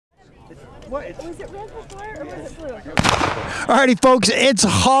What? Was it red before or was it blue? Alrighty, folks, it's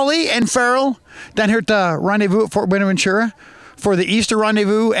Holly and Farrell down here at the Rendezvous at Fort Buenaventura for the Easter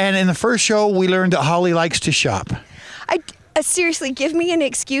Rendezvous. And in the first show, we learned that Holly likes to shop. Seriously, give me an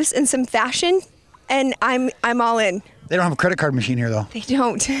excuse and some fashion, and I'm all in. They don't have a credit card machine here, though. They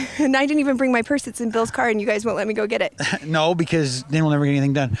don't. And I didn't even bring my purse. It's in Bill's car, and you guys won't let me go get it. No, because then we'll never get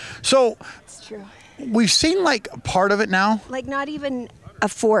anything done. So It's true. we've seen like part of it now. Like not even a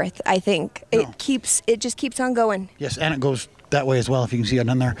fourth, I think. No. It just keeps on going. Yes, and it goes that way as well, if you can see it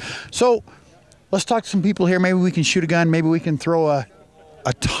down there. So let's talk to some people here. Maybe we can shoot a gun. Maybe we can throw a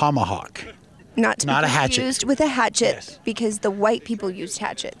tomahawk. Not a hatchet. Used with a hatchet, Yes. because the white people used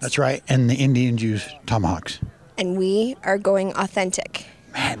hatchets. That's right. And the Indians use tomahawks. And we are going authentic.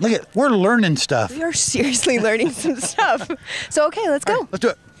 Man, look at, we're learning stuff. We are seriously learning some stuff. So, okay, let's go. Right, let's do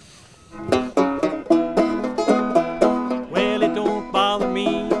it. Well, it don't bother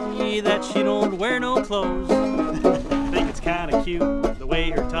me that she don't wear no clothes. Think it's kind of cute the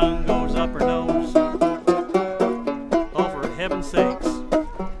way her tongue goes up her nose. Oh, for heaven's sakes,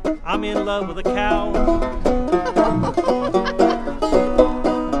 I'm in love with a cow.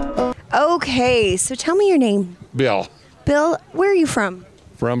 Okay, so tell me your name. Bill, Bill, where are you from?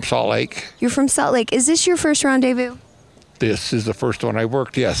 from Salt Lake. You're from Salt Lake. Is this your first rendezvous? This is the first one I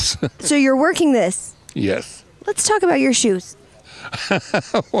worked, yes. So you're working this. Yes. Let's talk about your shoes.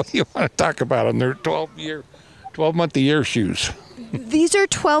 What do you want to talk about them? They're 12-month-a-year shoes. These are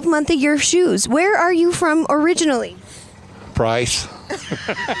 12-month-a-year shoes. Where are you from originally? Price?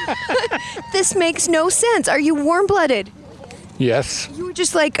 This makes no sense. Are you warm-blooded? Yes. You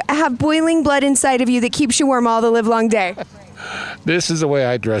just like have boiling blood inside of you that keeps you warm all the live long day. This is the way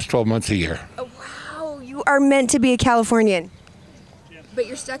I dress 12 months a year. Oh, wow, you are meant to be a Californian. But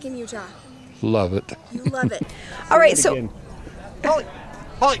you're stuck in Utah. Love it. You love it. All right, so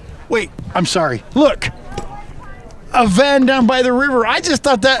Holly, wait, I'm sorry. Look, a van down by the river. I just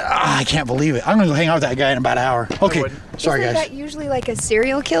thought that, I can't believe it. I'm going to go hang out with that guy in about an hour. Okay, sorry, isn't guys. that usually like a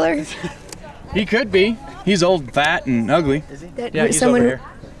serial killer? He could be. He's old, fat, and ugly. That Yeah, he's someone over here.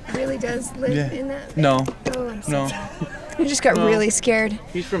 really does live Yeah. in that? No, Oh, I'm so no. I just got No. really scared.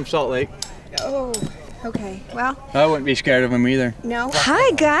 He's from Salt Lake. Oh, okay. Well, I wouldn't be scared of him either. no.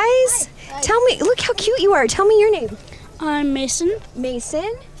 Hi, guys. Tell me, look how cute you are. Tell me your name. I'm Mason.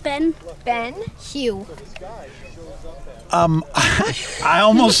 Mason, Ben. Ben, Hugh. I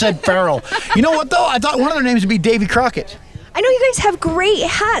almost said Farrell. You know what, though? I thought one of their names would be Davy Crockett. I know you guys have great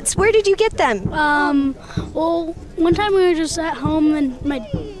hats. Where did you get them? Well, one time we were just at home and my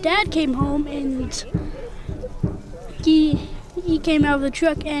dad came home and he came out of the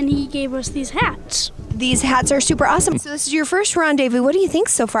truck and he gave us these hats. These hats are super awesome. So this is your first rendezvous. What do you think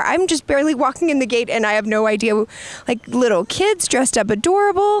so far? I'm just barely walking in the gate and I have no idea. Like little kids dressed up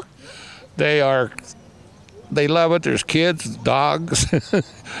adorable. They love it. There's kids, dogs.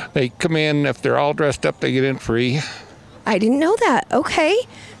 They come in, if they're all dressed up, they get in free. I didn't know that. Okay.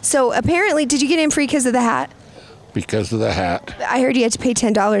 So apparently, did you get in free because of the hat? Because of the hat. I heard you had to pay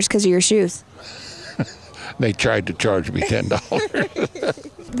 $10 because of your shoes. They tried to charge me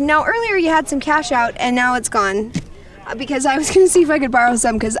 $10. Now, earlier you had some cash out and now it's gone. Because I was going to see if I could borrow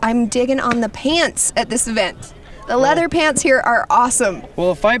some because I'm digging on the pants at this event. The leather pants here are awesome.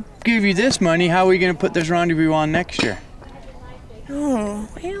 Well, if I give you this money, how are we going to put this rendezvous on next year? Oh,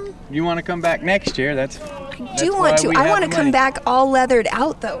 well, You want to come back next year? I do want to. I want to come back all leathered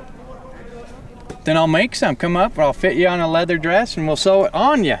out, though. Then I'll make some. Come up, or I'll fit you on a leather dress, and we'll sew it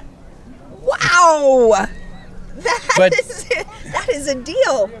on you. Wow! But- That is a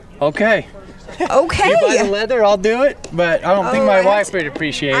deal. Okay. Okay. You buy the leather, I'll do it. But I don't think my wife would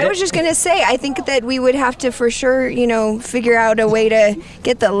appreciate I it. was just going to say, I think that we would have to for sure, figure out a way to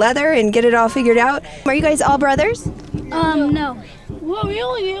get the leather and get it all figured out. Are you guys all brothers? No. Well,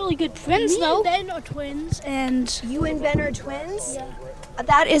 we're really good friends, though. Me and Ben are twins, and You and Ben are twins? Yeah.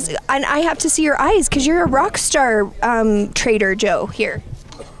 That is, and I have to see your eyes because you're a rock star Trader Joe here.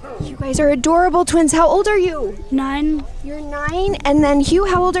 You guys are adorable twins. How old are you? 9. You're 9, and then Hugh,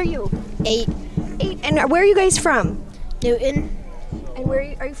 how old are you? 8. 8. And where are you guys from? Newton. And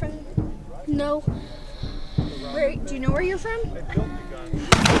where are you from? No. Do you know where you're from?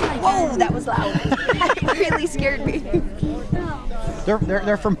 Whoa, that was loud. That really scared me.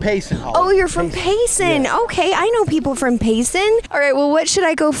 They're from Payson, Holly. Oh, you're from Payson. Yes. Okay, I know people from Payson. All right, well, what should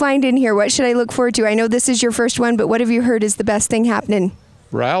I go find in here? What should I look forward to? I know this is your first one, but what have you heard is the best thing happening?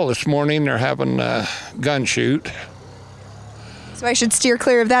 Well, this morning they're having a gun shoot. So I should steer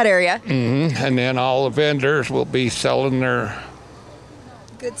clear of that area. And then all the vendors will be selling their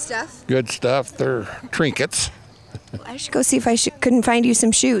Good stuff. good stuff, their trinkets. I should go see if I couldn't find you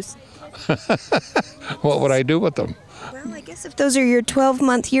some shoes. What would I do with them? Well, I guess if those are your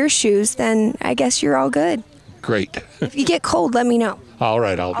 12-month-year shoes, then I guess you're all good. Great. If you get cold, let me know. All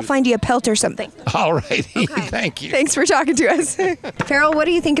right, I'll find you a pelt or something. All right. Thank you. Thanks for talking to us. Farrell, what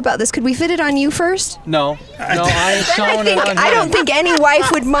do you think about this? Could we fit it on you first? No, I ain't sewing it on him. I don't think any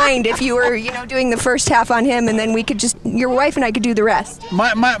wife would mind if you were, doing the first half on him, and then we could your wife and I could do the rest.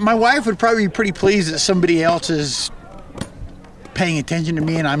 My wife would probably be pretty pleased that somebody else is paying attention to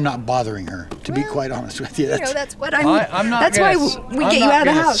me and I'm not bothering her, to be quite honest with you. That's what I'm not that's why we get you out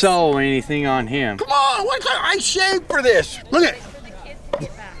of the house. Sew anything on him. Come on, what's that? I shaved for this. Look at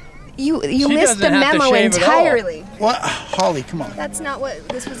You She missed the doesn't have to memo shave at all. entirely. what? Holly, come on. That's not what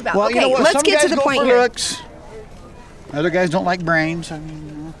this was about. Well, okay, you know what? let's Some get to guys the go point for here. looks. Other guys don't like brains. I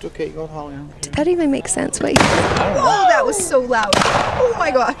mean, it's okay. Go with Holly. Did that even make sense? Wait. Oh, that was so loud. Oh my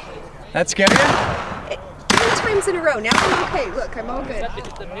god. That scared you? 3 times in a row. Now I'm okay. Look, I'm all good.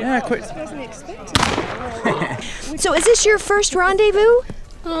 Yeah, quit. I wasn't expecting. So is this your first rendezvous?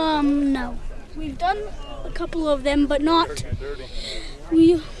 No. We've done a couple of them, but not.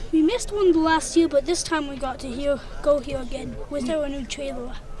 We missed one last year, but this time we got to go here again with our new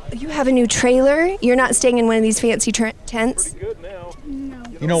trailer. You have a new trailer? You're not staying in one of these fancy tents? No.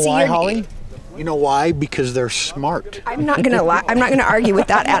 You know See, why, you're- Holly? You know why? Because they're smart. I'm not gonna I'm not gonna argue with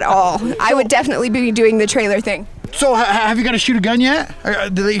that at all. I would definitely be doing the trailer thing. So, have you got to shoot a gun yet?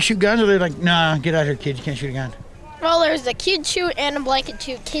 Do they shoot guns, or they're like, nah, get out of here, kid. You can't shoot a gun. Well, there's a kid shoot and a blanket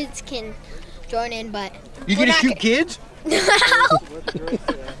shoot. Kids can join in, but You gonna shoot kids?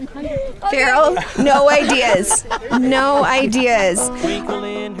 Farrell, no ideas. No ideas. Twinkle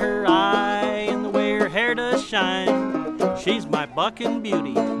in her eye and the way her hair does shine. She's my bucking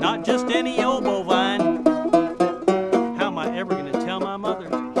beauty, not just any old bovine. How am I ever gonna tell my mother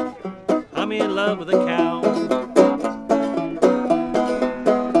I'm in love with a cow?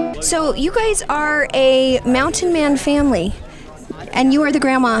 So you guys are a mountain man family, and you are the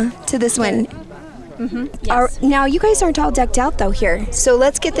grandma to this one. Yes. Now you guys aren't all decked out though here, so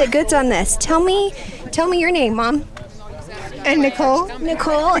let's get the goods on this. Tell me your name, Mom. And Nicole.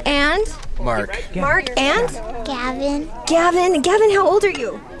 Nicole and Mark. Mark and Gavin, Gavin, how old are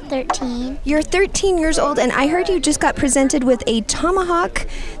you? 13. You're 13 years old, and I heard you just got presented with a tomahawk,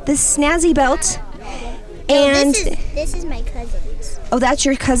 the snazzy belt, and This is my cousin's. oh, that's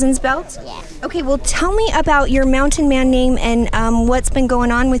your cousin's belt? Yeah. Okay, well, tell me about your mountain man name and what's been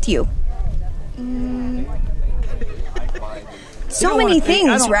going on with you. So don't many wanna think-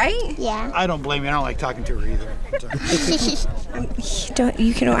 I things, don't- right? Yeah. I don't blame you. I don't like talking to her either.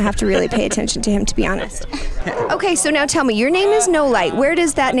 You don't have to really pay attention to him, to be honest. Okay, so now tell me, your name is No Light. Where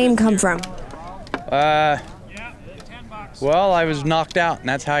does that name come from? Well, I was knocked out, and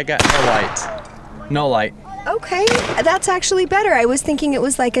that's how I got no light. No light. Okay, that's actually better. I was thinking it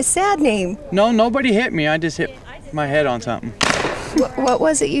was like a sad name. No, nobody hit me. I just hit my head on something. What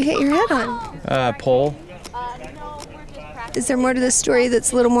was it you hit your head on? Pole. Is there more to this story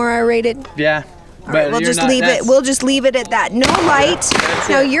that's a little more R-rated? Yeah. All right, we'll just leave it. We'll just leave it at that. No light.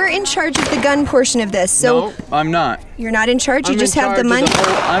 Now you're in charge of the gun portion of this. So No, I'm not. you're not in charge. You I'm just in have the charge money.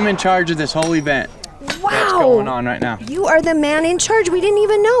 of I'm in charge of this whole event. Wow. That's going on right now. You are the man in charge. We didn't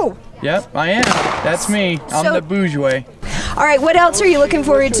even know. Yep, I am. That's me. I'm So- the bourgeois. All right, what else are you looking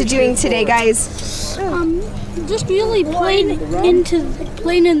forward to doing today, guys? Just really playing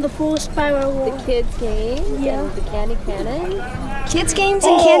in the forest by our wall. Kids game. Yeah. The candy cannon. Kids games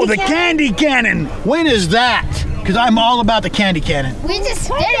and Oh, candy the cannon? candy cannon. When is that? Because I'm all about the candy cannon. We just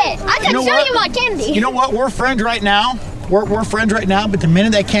did it. I can know show what? you my candy. You know what? We're friends right now. We're friends right now, but the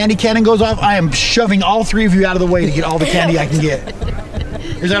minute that candy cannon goes off, I am shoving all 3 of you out of the way to get all the candy I can get.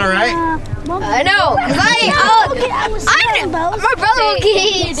 Is that all right? I know, cause my brother will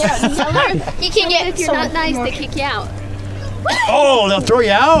get. He can get. If you're not nice, they kick you out. Oh, they'll throw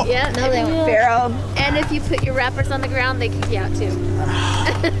you out? Yeah, no, they won't. Farrell. And if you put your wrappers on the ground, they kick you out too.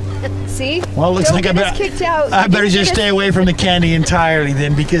 See? Well, it looks Don't like I get us better, kicked out. I better just stay away from the candy entirely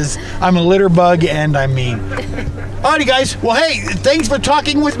then, because I'm a litter bug and I'm mean. Alrighty, guys. Well, hey, thanks for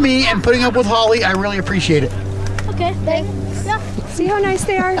talking with me and putting up with Holly. I really appreciate it. Okay, thanks. Yeah. See how nice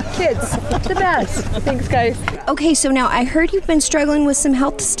they are? Kids. The best. Thanks, guys. Okay, so now I heard you've been struggling with some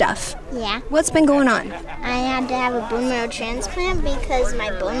health stuff. Yeah. What's been going on? I had to have a bone marrow transplant because my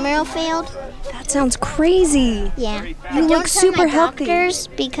bone marrow failed. That sounds crazy. Yeah. You look super healthy. Doctors,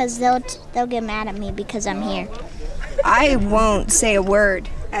 because they'll get mad at me because I'm here. I won't say a word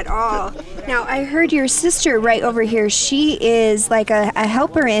at all. Now, I heard your sister right over here, she is like a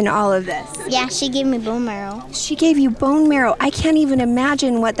helper in all of this. Yeah, she gave me bone marrow. She gave you bone marrow. I can't even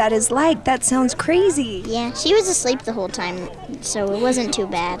imagine what that is like. That sounds crazy. Yeah, she was asleep the whole time. asleep, so it wasn't too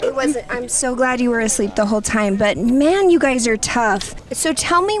bad. It wasn't. I'm so glad you were asleep the whole time, but man, you guys are tough. So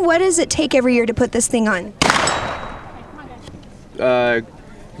tell me, what does it take every year to put this thing on?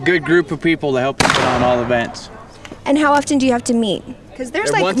 Good group of people to help us put on all events. And how often do you have to meet? Because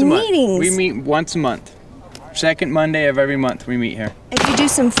there's like once a meetings. month. We meet once a month. Second Monday of every month we meet here. And you do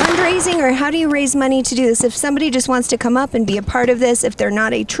some fundraising, or how do you raise money to do this? If somebody just wants to come up and be a part of this, if they're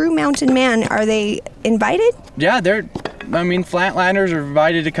not a true mountain man, are they invited? Yeah, flatlanders are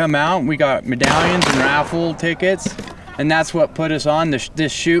invited to come out. We got medallions and raffle tickets, and that's what put us on.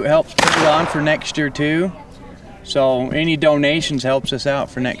 This shoot helps put it on for next year too. So any donations helps us out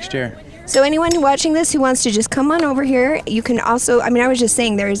for next year. So anyone watching this who wants to just come on over here, you can also, I was just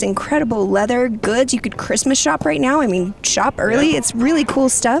saying, there is incredible leather goods. You could Christmas shop right now. Shop early. Yep. It's really cool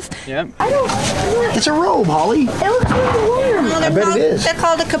stuff. Yep. It's a robe, Holly. It looks really warm. I bet it is. They're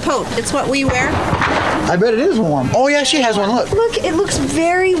called a capote. It's what we wear. I bet it is warm. Oh yeah, she has one. Look. Look, it looks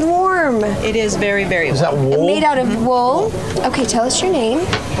very warm. It is very, very warm. Is that wool? Made out of wool. Okay, tell us your name.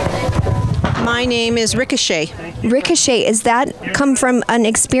 My name is Ricochet. Ricochet, is that come from an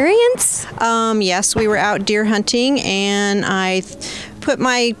experience? Yes, we were out deer hunting, and I put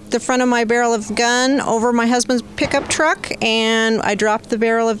the front of my barrel of gun over my husband's pickup truck, and I dropped the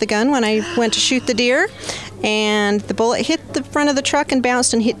barrel of the gun when I went to shoot the deer, and the bullet hit the front of the truck and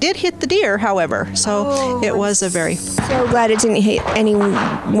bounced, and did hit the deer, however. So it was a very... So glad it didn't hit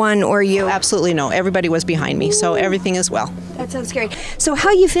anyone or you. Absolutely no. Everybody was behind me, so everything is well. That sounds scary. So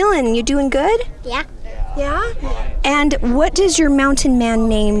how you feeling? You doing good? Yeah. Yeah? And what does your mountain man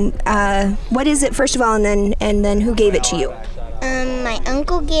name, what is it first of all, and then who gave it to you? My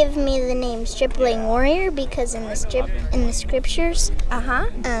uncle gave me the name Stripling Warrior because in the scriptures,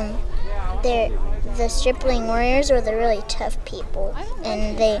 the Stripling Warriors were the really tough people,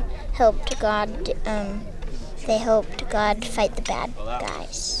 and they helped God fight the bad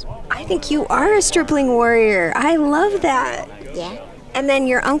guys. I think you are a Stripling Warrior. I love that. Yeah. And then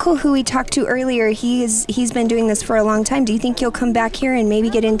your uncle, who we talked to earlier, he's been doing this for a long time. Do you think you'll come back here and maybe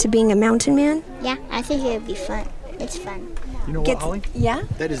get into being a mountain man? Yeah, I think it would be fun. It's fun. You know what, Holly? Yeah?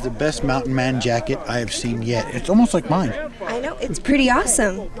 That is the best mountain man jacket I have seen yet. It's almost like mine. I know. It's pretty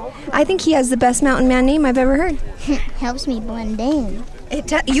awesome. I think he has the best mountain man name I've ever heard. Helps me blend in.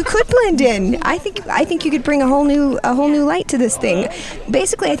 You could blend in. I think you could bring a whole new light to this thing.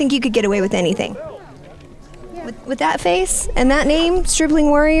 Basically, I think you could get away with anything. With that face and that name,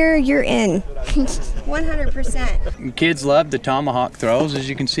 Stripling Warrior, you're in. 100%. Kids love the tomahawk throws, as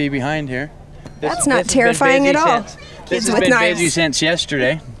you can see behind here. That's not terrifying at all. This has been busy since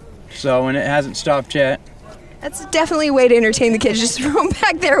yesterday, so and it hasn't stopped yet. That's definitely a way to entertain the kids. Just throw them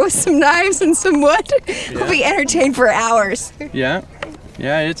back there with some knives and some wood. We'll be entertained for hours. Yeah,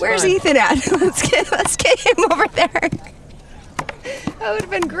 it's Where's fun. Ethan at? Let's get him over there. That would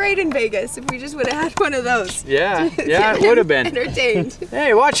have been great in Vegas if we just would have had one of those. Yeah, it would have been. Entertained.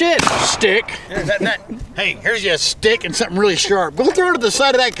 Hey, watch it! Stick! Hey, here's you a stick and something really sharp. Go throw it to the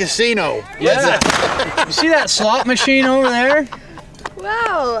side of that casino. Yeah. You see that slot machine over there?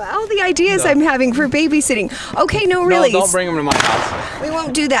 Wow, all the ideas I'm having for babysitting. Okay, no, really. No, don't bring them to my house. We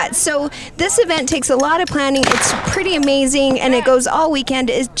won't do that. So this event takes a lot of planning. It's pretty amazing, and it goes all weekend.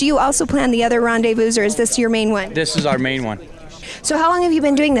 Do you also plan the other rendezvous, or is this your main one? This is our main one. So how long have you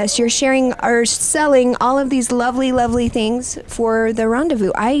been doing this? You're sharing or selling all of these lovely, lovely things for the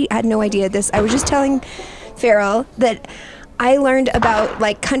rendezvous. I had no idea this. I was just telling Farrell that I learned about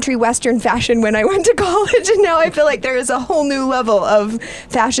like country western fashion when I went to college, and now I feel like there is a whole new level of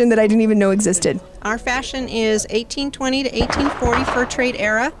fashion that I didn't even know existed. Our fashion is 1820 to 1840 fur trade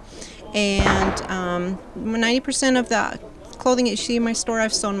era, and 90% of the clothing that you see in my store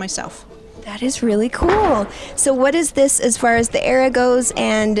I've sewn myself. That is really cool. So what is this as far as the era goes?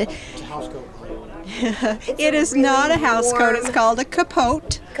 And it is really not a house coat. It's called a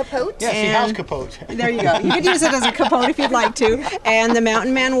capote. Capote? Yeah, see, house capote. There you go. You could use it as a capote if you'd like to. And the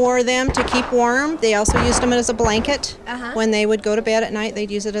mountain man wore them to keep warm. They also used them as a blanket. When they would go to bed at night, they'd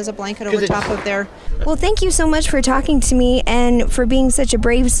use it as a blanket over top of their... Well, thank you so much for talking to me and for being such a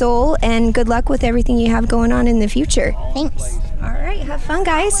brave soul, and good luck with everything you have going on in the future. Thanks. All right, have fun,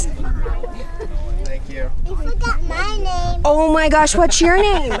 guys. Thank you. You forgot my name. Oh my gosh, what's your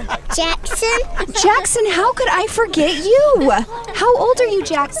name? Jackson. Jackson, how could I forget you? How old are you,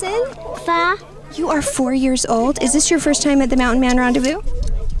 Jackson? 4. You are 4 years old. Is this your first time at the Mountain Man Rendezvous?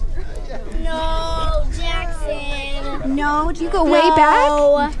 No, Jackson. No, do you go way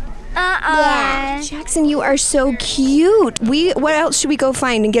back? Yeah. Jackson, you are so cute. What else should we go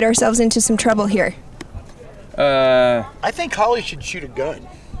find and get ourselves into some trouble here? I think Holly should shoot a gun.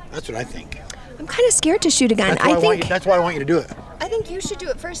 That's what I think. I'm kind of scared to shoot a gun. That's why I want you to do it. I think you should do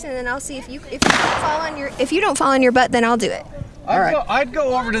it first, and then I'll see if you don't fall on your butt, then I'll do it. I'd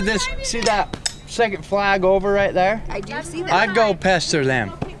go over to this. See that second flag over right there? I do see that. I'd go pester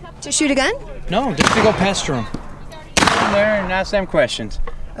them. To shoot a gun? No, just to go pester them. Come there and ask them questions.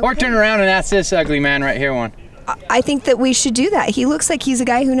 Okay. Or turn around and ask this ugly man right here one. I think that we should do that. He looks like he's a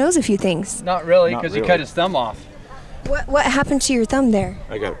guy who knows a few things. Not really, because he cut his thumb off. What happened to your thumb there?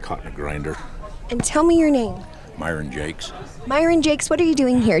 I got caught in a grinder. And tell me your name. Myron Jakes. Myron Jakes, what are you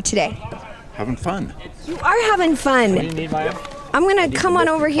doing here today? Having fun. You are having fun. What do you need, Maya? I'm going to come on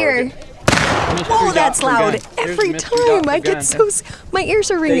over here. Oh, that's loud. Every time I get so... My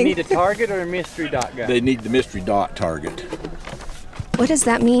ears are ringing. They need a target or a mystery dot gun? They need the mystery dot target. What does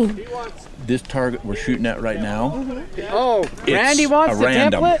that mean? This target we're shooting at right now. Oh, Randy wants the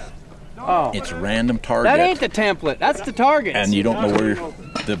template? Oh. It's a random target. That ain't the template. That's the target. And you don't know where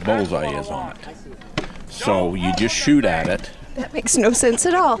the bullseye is on it. So you just shoot at it. That makes no sense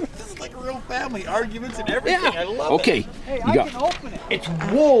at all. This is like real family arguments and everything. Yeah. I love it. Hey, you got. It's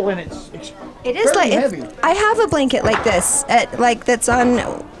wool and it's it is like heavy. I have a blanket like this that's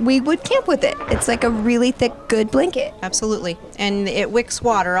on. We would camp with it. It's like a really thick, good blanket. Absolutely, and it wicks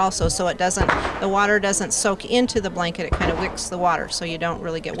water also, so the water doesn't soak into the blanket. It kind of wicks the water, so you don't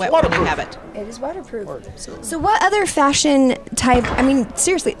really get wet when you have it. It is waterproof. So what other fashion type? I mean,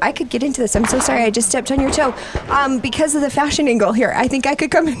 seriously, I could get into this. I'm so sorry, I just stepped on your toe. Because of the fashion angle here, I think I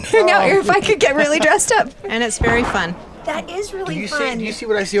could come and hang out here if I could get really dressed up. And it's very fun. That is really fun. Do you see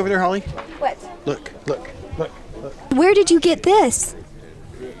what I see over there, Holly? What? Look. Where did you get this?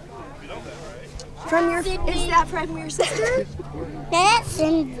 From your? Is that from your sister?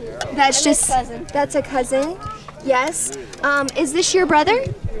 That's just cousin. That's a cousin. Yes. Is this your brother?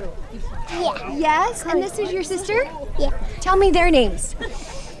 Yeah. Yes. And this is your sister? Yeah. Tell me their names.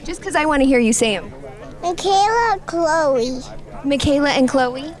 Just because I want to hear you say them. Michaela, Chloe. Michaela and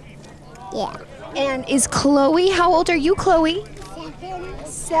Chloe? Yeah. And is Chloe, how old are you, Chloe?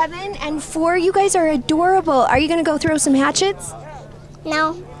 7 and 4. You guys are adorable. Are you going to go throw some hatchets?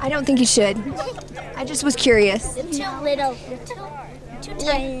 No. I don't think you should. I just was curious. Too little. Too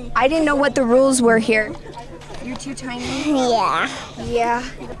tiny. I didn't know what the rules were here. You're too tiny? Yeah. Yeah.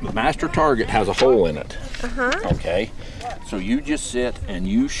 The master target has a hole in it. Uh-huh. Okay. So you just sit and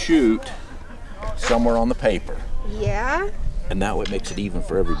you shoot somewhere on the paper. Yeah. And that way it makes it even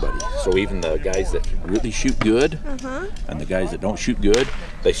for everybody. So even the guys that really shoot good and the guys that don't shoot good,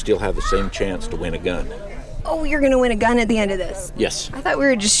 they still have the same chance to win a gun. Oh, you're going to win a gun at the end of this? Yes. I thought we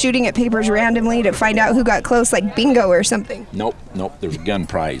were just shooting at papers randomly to find out who got close, like bingo or something. Nope. There's a gun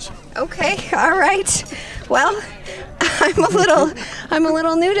prize. Okay, all right. Well, I'm a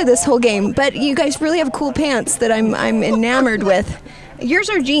little new to this whole game, but you guys really have cool pants that I'm enamored with.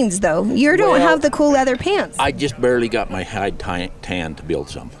 Yours are jeans, though. You don't have the cool leather pants. I just barely got my hide tan to build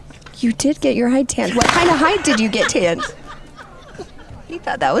some. You did get your hide tanned. What kind of hide did you get tanned? He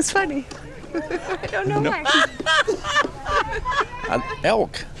thought that was funny. I don't know why.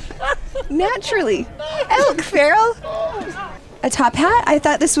 Elk. Naturally. Elk, Farrell. A top hat? I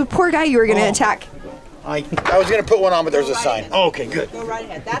thought this was poor guy you were going to attack. I was going to put one on, but there's a sign. Oh, okay, good. Go right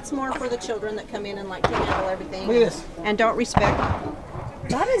ahead. That's more for the children that come in and like to handle everything. Look at this. And don't respect.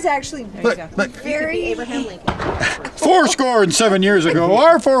 That is actually very Abraham Lincoln. 7 years ago,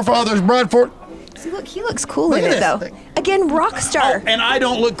 our forefathers brought forth. See, look, he looks cool in it, though. Again, rock star. Oh, and I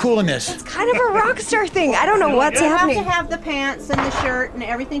don't look cool in this. It's kind of a rock star thing. I don't know what's happening. You have to have the pants and the shirt and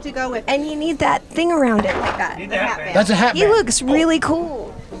everything to go with it. And you need that thing around it like that. That's a hat band. He looks really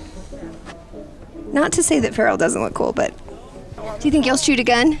cool. Not to say that Farrell doesn't look cool, but do you think you'll shoot a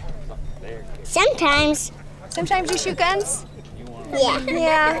gun? Sometimes. Sometimes you shoot guns? Yeah.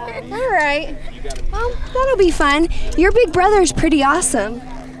 Yeah. All right. Well, that'll be fun. Your big brother's pretty awesome.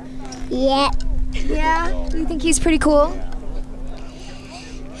 Yeah. Yeah? You think he's pretty cool?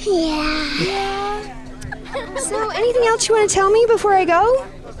 Yeah. Yeah. So, anything else you want to tell me before I go?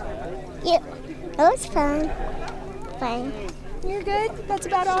 Yep. It was fun. Fine. You're good? That's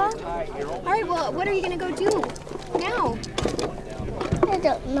about all? All right, well, what are you going to go do now? I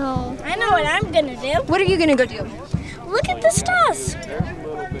don't know. I know what I'm gonna do. What are you going to go do? Look at the stars.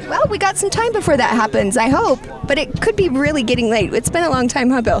 Well, we got some time before that happens, I hope. But it could be really getting late. It's been a long time,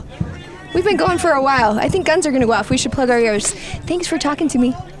 huh, Bill? We've been going for a while. I think guns are going to go off. We should plug our ears. Thanks for talking to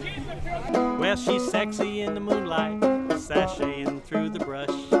me. Well, she's sexy in the moonlight, sashaying through the brush.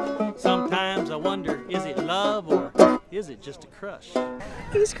 Sometimes I wonder, is it love or is it just a crush?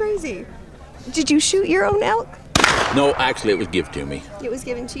 He's crazy. Did you shoot your own elk? No, actually, it was given to me. It was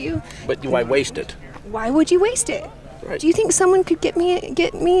given to you? But why waste it? Why would you waste it? Right. Do you think someone could get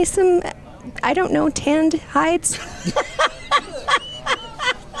me some I don't know, tanned hides?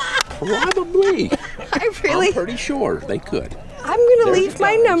 Probably. I'm pretty sure they could. I'm going to leave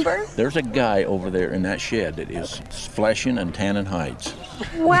my number. There's a guy over there in that shed that is fleshing and tanning hides.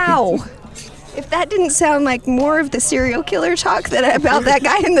 Wow. If that didn't sound like more of the serial killer talk about that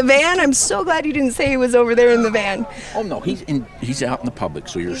guy in the van, I'm so glad you didn't say he was over there in the van. Oh no, he's out in the public,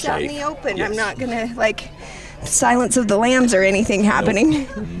 so you're He's safe. out in the open. Yes. I'm not gonna like Silence of the Lambs or anything happening.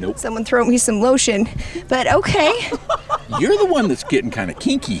 Nope. Someone throw me some lotion. But okay. You're the one that's getting kind of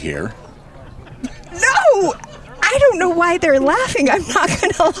kinky here. No! I don't know why they're laughing. I'm not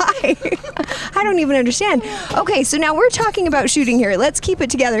gonna lie. I don't even understand. Okay, so now we're talking about shooting here. Let's keep it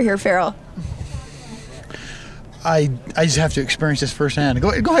together here, Farrell. I just have to experience this firsthand. Go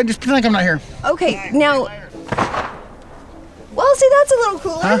ahead, just pretend like I'm not here. Okay, now. Well, see, that's a little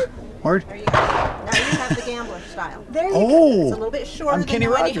cooler. Huh? Word? Now you have the gambler style. There you go. Oh. It's a little bit shorter than Kenny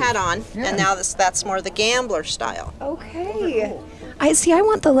the one you Rogers. had on, and now that's more the gambler style. Okay. I see. I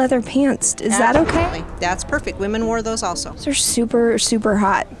want the leather pants. Is that okay? Absolutely. That's perfect. Women wore those also. They're super, super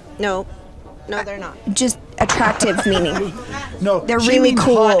hot. No, they're not. Just attractive meaning. No, they're she really means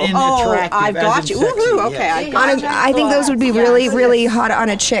cool. hot and attractive, I've as got in you. sexy, Woohoo, okay, yes. I think those would be really, really hot on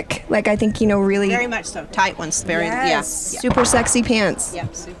a chick. Like, I think, really. Very much so. Tight ones. Very, Yes. yeah. Super sexy pants.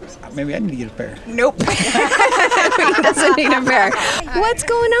 Yep, super sexy. Maybe I need to get a pair. Nope. He doesn't need a pair. What's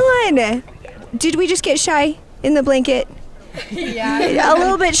going on? Did we just get shy in the blanket? Yeah. A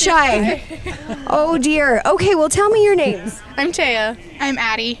little bit shy. Oh dear. Okay, well tell me your names. I'm Taya. I'm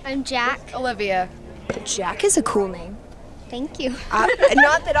Addie. I'm Jack. Olivia. Jack is a cool name. Thank you.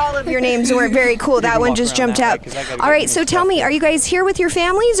 Not that all of your names weren't very cool. That one just jumped out. All right, so tell me, are you guys here with your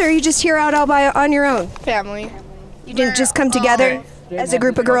families or are you just here out all on your own? Family. You didn't just come together as a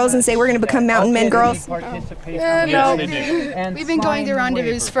group of girls and say we're going to become mountain men girls? No. We've been going to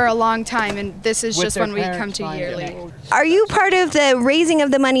Rendezvous for a long time, and this is just one we come to yearly. Are you part of the raising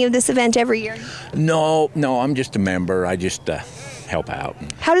of the money of this event every year? No, I'm just a member. I just help out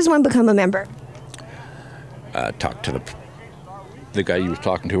and How does one become a member? talk to the guy you was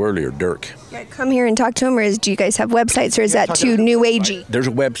talking to earlier, Dirk. Come here and talk to him, or do you guys have websites, or is that too new agey? There's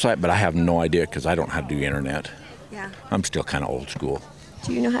a website, but I have no idea because I don't know how to do internet. Yeah. I'm still kind of old school.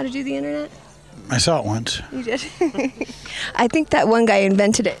 Do you know how to do the internet? I saw it once. You did? I think that one guy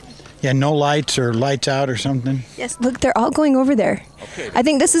invented it. Yeah, no lights or lights out or something. Yes, look, they're all going over there. Okay. I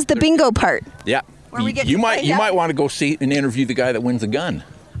think this is the bingo part. Yeah. Where we get You to might find out. want to go see and interview the guy that wins the gun.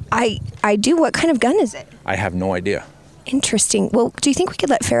 I do. What kind of gun is it? I have no idea. Interesting. Well, do you think we could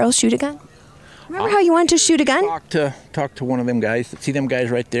let Farrell shoot a gun? Remember how you wanted to shoot a gun? Talk to one of them guys. See them guys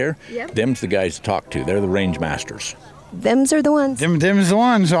right there? Yep. Them's the guys to talk to. They're the range masters. Them's are the ones. Them's the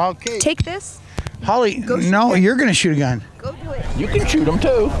ones. Okay. Take this. Holly, no, you're going to shoot a gun. Go do it. You can shoot them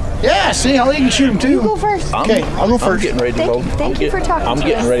too. Yeah, see, Holly can shoot them too. You go first. Okay, I'll go I'm first. getting ready to load. Thank you for talking I'm to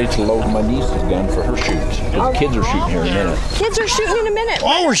getting us. ready to load my niece's gun for her shoots. Because the kids are shooting here in a minute. Kids are shooting in a minute.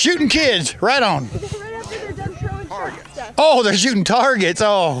 Oh, we're shooting kids. Right on. Right after they're done throwing stuff. Oh, they're shooting targets.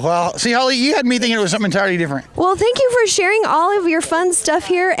 Oh, well. See, Holly, you had me thinking it was something entirely different. Well, thank you for sharing all of your fun stuff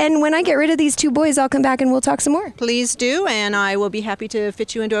here. And when I get rid of these two boys, I'll come back and we'll talk some more. Please do, and I will be happy to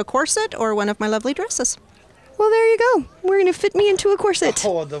fit you into a corset or one of my lovely dresses. Well, there you go. We're going to fit me into a corset.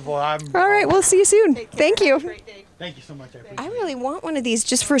 Oh, the boy. All right, we'll see you soon. Thank you. Thank you so much. I really want one of these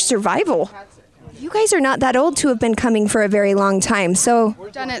just for survival. You guys are not that old to have been coming for a very long time, so...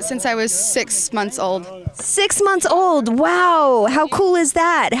 I've done it since I was 6 months old. 6 months old. Wow. How cool is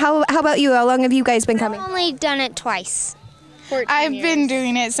that? How about you? How long have you guys been coming? I've only done it twice. I've been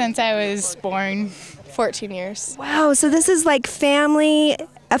doing it since I was born, 14 years. Wow, so this is like family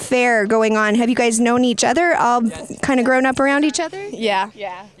affair going on. Have you guys known each other, all kind of grown up around each other? Yeah.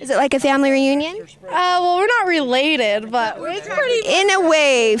 Is it like a family reunion? Well, we're not related, but it's pretty... In a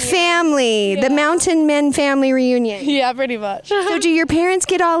way, family. The Mountain Men family reunion. Yeah, pretty much. So do your parents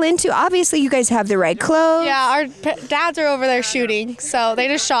get all into... Obviously, you guys have the right clothes. Yeah, our dads are over there shooting, so they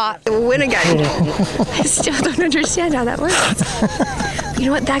just shot. Win a gun. I still don't understand how that works. You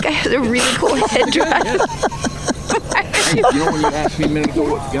know what? That guy has a really cool headdress. You know when you asked me a minute ago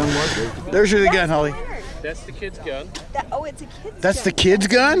what the gun was? There's your gun, Holly. That's the kid's gun. Oh, it's a kid's gun. That's the kid's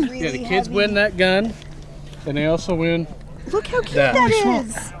gun? Yeah, the kids win that gun, and they also win. Look how cute That. that Small.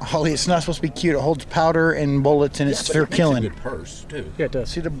 is. Holly, it's not supposed to be cute. It holds powder and bullets, and it's for killing. It's a good purse too. Yeah, it does.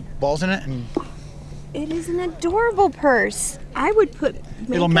 See the balls in it? And It is an adorable purse. I would put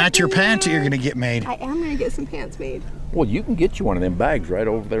it'll makeup match your in pants that there. you're going to get made. I am going to get some pants made. Well, you can get you one of them bags right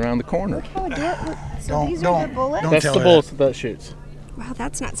over there around the corner. How adorable. So Don't- these are don't- the bullets? don't That's tell the her bullets that shoots. Wow,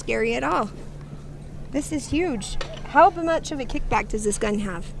 that's not scary at all. This is huge. How much of a kickback does this gun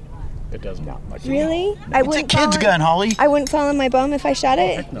have? It doesn't much. Really? It's a kid's gun, Holly. I wouldn't fall on my bum if I shot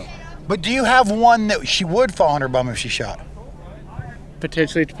it? No. But do you have one that she would fall on her bum if she shot?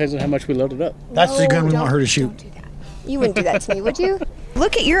 Potentially, it depends on how much we load it up. That's the gun we want her to shoot. You wouldn't do that to me, would you?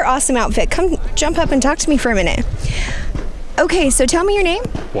 Look at your awesome outfit. Come jump up and talk to me for a minute. Okay, so tell me your name.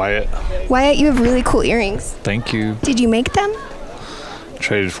 Wyatt. Wyatt, you have really cool earrings. Thank you. Did you make them?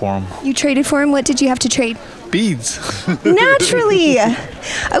 Traded for them. You traded for them? What did you have to trade? Beads. Naturally.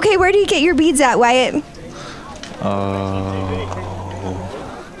 Okay, where do you get your beads at, Wyatt?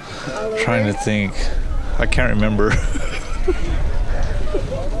 Trying to think. I can't remember.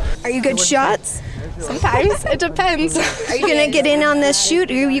 Are you good shots? Sometimes. It depends. Are you going to get in on this shoot?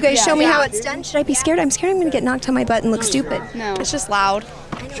 You guys show me how it's done? Should I be scared? I'm scared I'm going to get knocked on my butt and look stupid. No, it's just loud.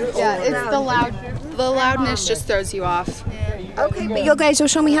 Yeah, it's the loudness just throws you off. Okay, but you guys will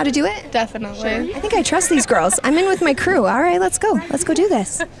show me how to do it? Definitely. I think I trust these girls. I'm in with my crew. All right, let's go. Let's go do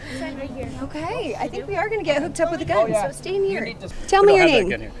this. Okay, I think we are going to get hooked up with a gun, so stay near. Tell me your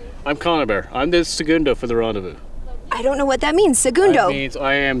name. I'm Conabear. I'm the segundo for the Rendezvous. I don't know what that means. Segundo. That means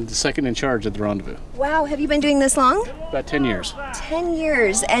I am the second in charge of the Rendezvous. Wow, have you been doing this long? About 10 years. 10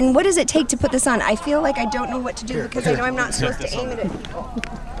 years. And what does it take to put this on? I feel like I don't know what to do because I know I'm not supposed to aim it at people.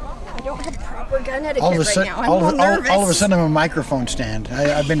 I don't have proper gun etiquette right now. I'm a little nervous. All of a sudden, I'm a microphone stand.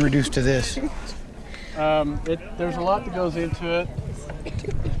 I've been reduced to this. There's a lot that goes into it.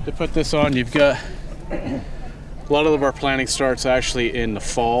 To put this on, you've got a lot of our planning starts actually in the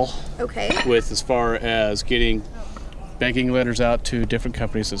fall. Okay. With as far as getting banking letters out to different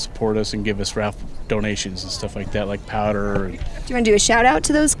companies that support us and give us raffle donations and stuff like that, like powder. And, do you want to do a shout out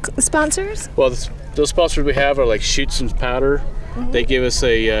to those sponsors? well, those sponsors we have are like Shoot Some Powder. Mm-hmm. They give us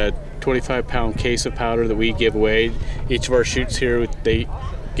a 25-pound case of powder that we give away. Each of our shoots here, they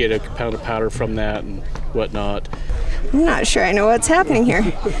get a pound of powder from that and whatnot. I'm not sure I know what's happening here.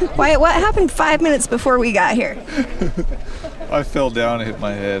 Wyatt, what happened 5 minutes before we got here? I fell down and hit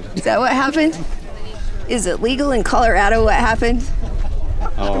my head. Is that what happened? Is it legal in Colorado what happened?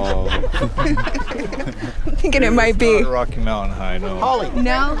 Oh. I'm thinking it might be. Rocky Mountain High, no. Holly.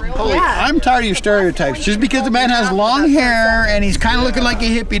 No? Holly, Yeah. I'm tired of your stereotypes. Just because the man has long hair and he's kind of looking like a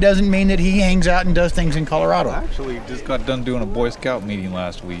hippie doesn't mean that he hangs out and does things in Colorado. Actually, just got done doing a Boy Scout meeting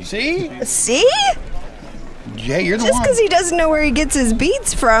last week. See? See? Jay, you're the Just one. because he doesn't know where he gets his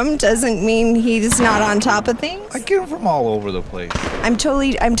beats from doesn't mean he's not on top of things. I get them from all over the place. I'm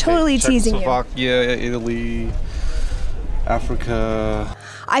totally teasing you. Czechoslovakia, Italy, Africa.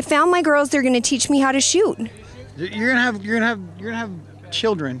 I found my girls. They're going to teach me how to shoot. You're gonna have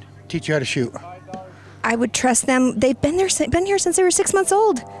children teach you how to shoot. I would trust them. They've been here since they were 6 months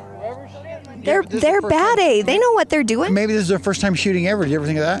old. They're bad, eh? They know what they're doing. Maybe this is their first time shooting ever. Did you ever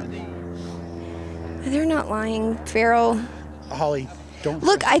think of that? They're not lying, Farrell. Holly, don't.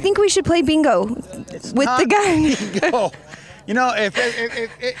 Look, I think we should play bingo with the gun. Bingo. You know, if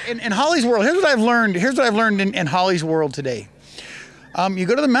in Holly's world, here's what I've learned. Here's what I've learned in Holly's world today. You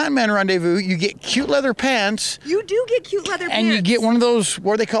go to the Mountain Man Rendezvous, you get cute leather pants. You do get cute leather pants. And you get one of those,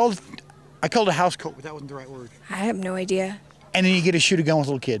 what are they called? I called it a house coat, but that wasn't the right word. I have no idea. And then you get to shoot a gun with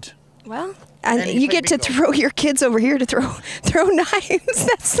little kids. Well, and you get to throw your kids over here to throw knives.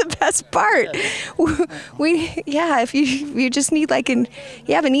 That's the best part. If you just need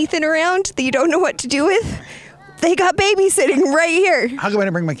you have an Ethan around that you don't know what to do with, they got babysitting right here. How come I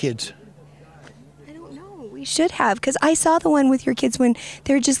didn't bring my kids? I don't know. We should have, because I saw the one with your kids when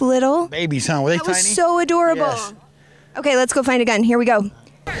they were just little. Babies, huh? Were they tiny? That was so adorable. Yes. Okay, let's go find a gun. Here we go.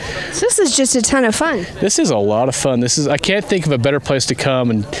 So this is just a ton of fun. This is a lot of fun. I can't think of a better place to come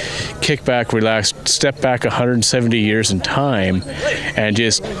and kick back, relax, step back 170 years in time, and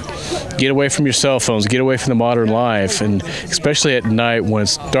just get away from your cell phones, get away from the modern life. And especially at night when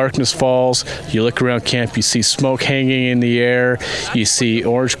darkness falls, you look around camp, you see smoke hanging in the air, you see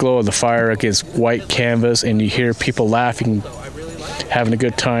orange glow of the fire against white canvas, and you hear people laughing, having a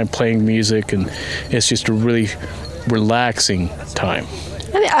good time, playing music, and it's just a really relaxing time.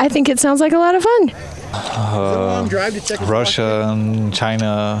 I think it sounds like a lot of fun. Russia and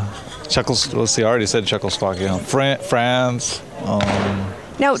China, let's see, I already said Czechoslovakia, France.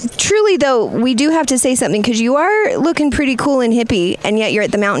 Now, truly though, we do have to say something, because you are looking pretty cool and hippie, and yet you're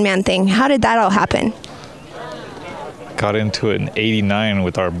at the Mountain Man thing. How did that all happen? Got into it in '89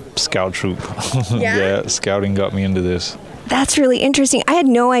 with our scout troop. Yeah, scouting got me into this. That's really interesting. I had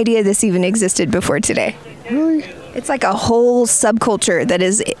no idea this even existed before today. Really? It's like a whole subculture that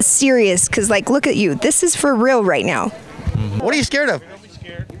is serious, because look at you. This is for real right now. What are you scared of?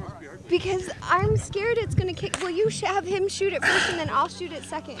 Because I'm scared it's gonna kick. Will you have him shoot it first and then I'll shoot it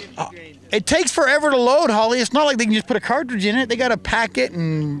second? It takes forever to load, Holly. It's not like they can just put a cartridge in it. They gotta pack it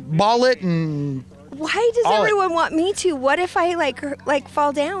and ball it and. Why does everyone want me to? What if I like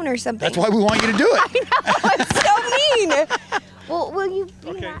fall down or something? That's why we want you to do it. I know, it's so mean. Well, will you?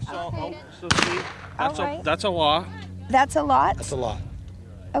 Okay, so see, Alright. that's a lot. That's a lot. That's a lot.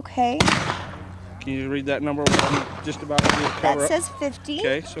 Okay. Can you read that number one just about to cover That up? says 50.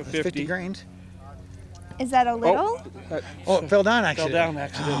 Okay, so That's 50 grains. Is that a little? Oh, it fell down Fell accidentally. down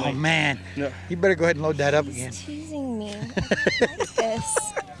accidentally. Oh man. No. You better go ahead and load that up again. He's teasing me. Like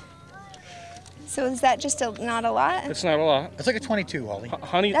this. So is that just not a lot? It's not a lot. It's like a 22, Holly.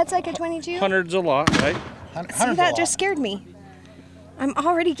 Honey. That's like a 22? Hundred's a lot, right? See, that just scared me. I'm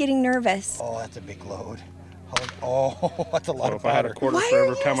already getting nervous. Oh, that's a big load. Oh, that's a lot So of if I had a powder. quarter for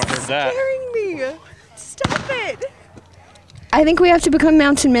every time I heard that. Scaring me. Stop it. I think we have to become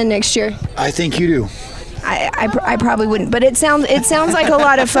mountain men next year. I think you do. I probably wouldn't, but it sounds like a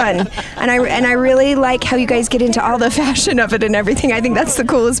lot of fun, and I really like how you guys get into all the fashion of it and everything. I think that's the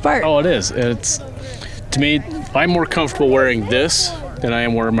coolest part. Oh, it is. It's, to me, I'm more comfortable wearing this than I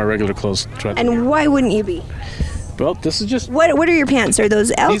am wearing my regular clothes. And why wouldn't you be? Well, this is just. What are your pants? Are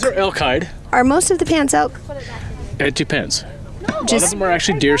those elk? These are elk hide. Are most of the pants elk? It depends. A lot of them are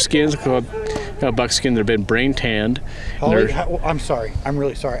actually deer skins called buckskin. They've been brain tanned. Holly, I'm sorry. I'm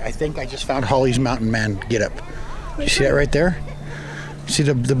really sorry. I think I just found Holly's mountain man get up. You see that right there? See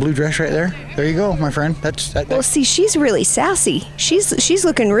the blue dress right there? There you go, my friend. Well, see, she's really sassy. She's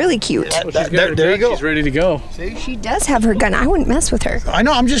looking really cute. There you go. She's ready to go. See? She does have her gun. I wouldn't mess with her. I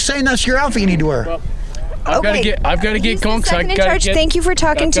know. I'm just saying that's your outfit you need to wear. Well, I've got to get going. Second in charge. Thank you for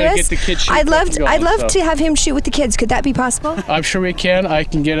talking to us. I'd love to have him shoot with the kids. Could that be possible? I'm sure we can. I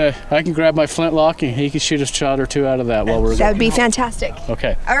can grab my flintlock and he can shoot a shot or two out of that while we're. That would be fantastic.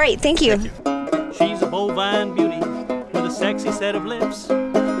 Okay. All right. Thank you. She's a bovine beauty with a sexy set of lips.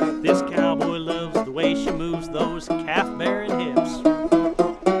 This cowboy loves the way she moves those calf-bearing hips.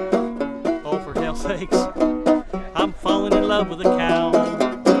 Oh, for hell's sakes, I'm falling in love with a cow.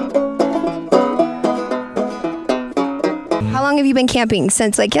 How long have you been camping?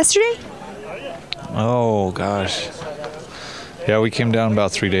 Since like yesterday? Oh gosh. Yeah, we came down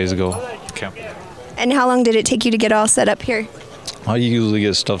about 3 days ago. Camping. And how long did it take you to get all set up here? I usually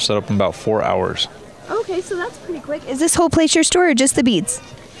get stuff set up in about 4 hours. Okay, so that's pretty quick. Is this whole place your store or just the beads?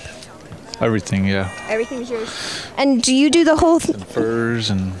 Everything, yeah. Everything's yours. And do you do the whole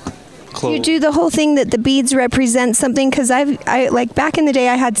Furs and clothes. you do the whole thing that the beads represent something? Because I like back in the day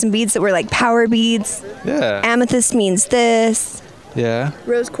I had some beads that were like power beads. Yeah. Amethyst means this. Yeah.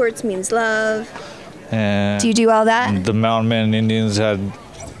 Rose quartz means love. And Do you do all that? The Mountain Man Indians had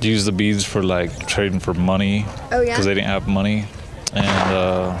used the beads for like trading for money. Oh, yeah? Because they didn't have money.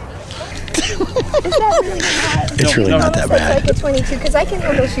 And Is that really bad? It's really not that bad. Like a 22, because I can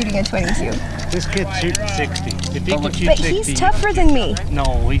handle shooting a 22. This kid's shooting 60. If he can shoot But 60, he's tougher than me. No,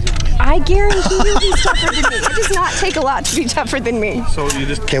 he's a win. I guarantee you he's tougher than me. It does not take a lot to be tougher than me. So you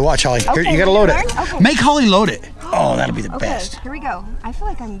just. Okay, watch, Holly. Here, Okay, you gotta load it. okay. Make Holly load it. Oh, that'll be the Okay, best. here we go. I feel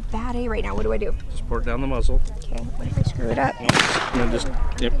like I'm bad A right now. What do I do? Support down the muzzle. Okay, what if I screw it up? And then just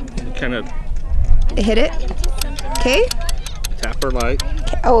kind of Hit it. Okay. tap her light.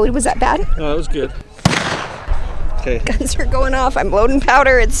 Oh, was that bad? Oh, that was good. Okay. Guns are going off. I'm loading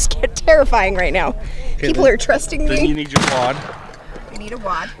powder. It's terrifying right now. Okay, People then- are trusting Then you me. need your wad. I need a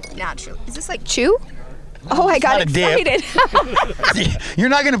wad. Natural. Is this like chew? Oh, I got not a dip. excited. You're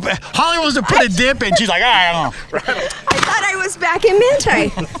not gonna. Holly wants to put a dip in. She's like, I don't know. I thought I was back in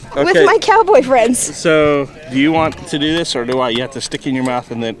Manti with Okay. my cowboy friends. So, do you want to do this, or do I? You have to stick in your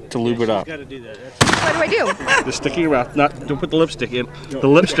mouth and then to lube it up. What do I do? Just stick in your mouth. Don't put the lipstick in. The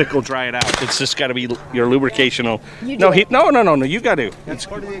lipstick will dry it out. It's just got to be your lubrication. You do No, it. no. You got to. That's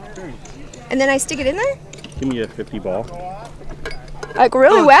part of the experience. And then I stick it in there? Give me a 50 ball. Like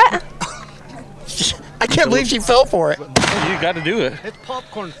really wet? I can't believe she fell for it. You got to do it. It's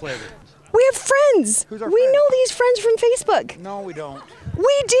popcorn flavored. We have friends. We know these friends from Facebook. No, we don't.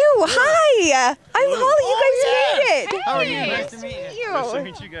 We do. Hi. I'm Holly. You guys made it. How are you? Hey. Nice to meet you. Nice to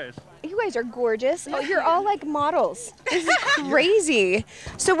meet you guys. You guys are gorgeous. Oh, you're all like models. This is crazy.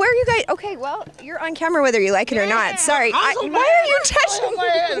 So where are you guys? Okay, well, you're on camera whether you like it or not. Sorry. Why are you touching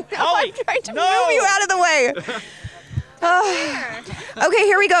me? I'm trying to move you out of the way. Okay,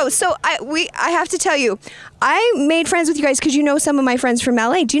 here we go. So I have to tell you, I made friends with you guys because you know some of my friends from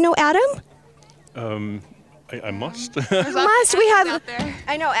LA. Do you know Adam? I must. We have.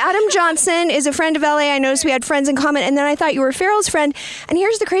 I know Adam Johnson is a friend of LA. I noticed we had friends in common, and then I thought you were Farrell's friend. And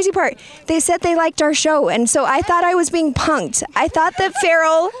here's the crazy part: they said they liked our show, and so I thought I was being punked. I thought that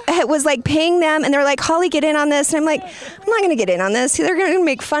Farrell was like paying them, and they're like, "Holly, get in on this," and I'm like, "I'm not gonna get in on this. They're gonna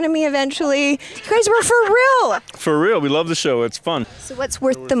make fun of me eventually." You guys were for real. For real, we love the show. It's fun. So what's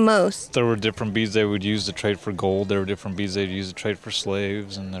worth the most? There were different beads they would use to trade for gold. There were different beads they'd use to trade for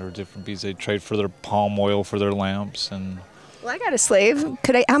slaves, and there were different beads they'd trade for their palm oil for their lamps. And Well, I got a slave.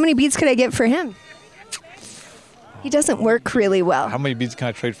 How many beads could I get for him? He doesn't work really well. how many beads can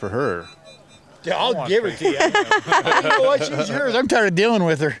I trade for her? Yeah, I'll give it to you. You know what? She's yours. I'm tired of dealing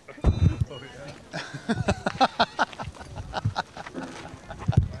with her.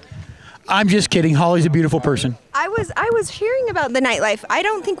 I'm just kidding. Holly's a beautiful person. I was hearing about the nightlife. I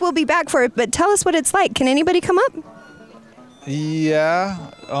don't think we'll be back for it, but tell us what it's like. Can anybody come up? Yeah.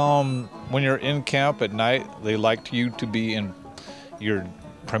 When you're in camp at night, they like you to be in your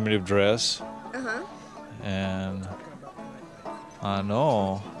primitive dress. Uh-huh. And I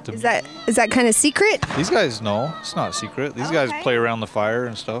know. Is that kind of secret? These guys know. It's not a secret. These guys play around the fire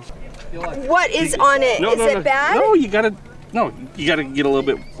and stuff. What is on it? Is it bad? No, you gotta get a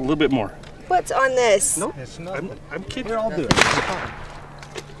little bit more. What's on this? No, I'm kidding. Here, I'll do it.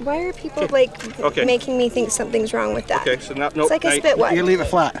 Why are people making me think something's wrong with that? Okay, so now, it's like a spit wad. You leave it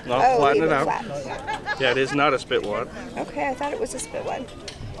flat. No, flatten it out. Yeah, it is not a spit wad. Okay, I thought it was a spit wad.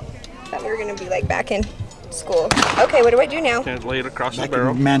 Thought we were gonna be like back in school. Okay, what do I do now? And lay it across the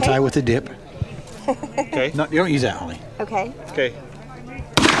barrel. Manti with a dip. Okay. No, you don't use that, Holly. Okay. Okay.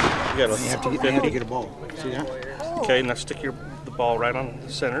 You have to get a ball. See that? Okay, now stick the ball right on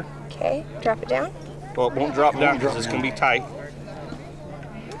the center. Okay, drop it down. Well, it won't drop down because it's going to be tight.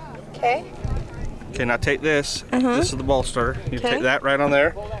 Okay. Okay, now take this. Uh-huh. This is the ball starter. You Okay. take that right on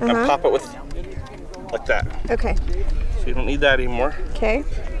there and Uh-huh. pop it with like that. Okay. So you don't need that anymore. Okay.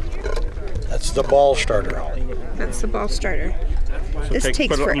 That's the ball starter, Holly. That's the ball starter. So This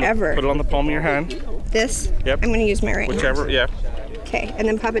takes forever. Put it on the palm of your hand. This? Yep. I'm gonna use my right Whichever, hand. yeah. Okay, and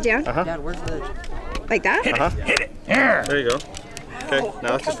then pop it down? Uh-huh. Like that? Uh-huh. Hit it. There you go. Okay,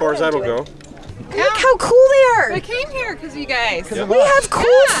 now that's as far as that'll go. Look how cool they are! We came here because of you guys. We have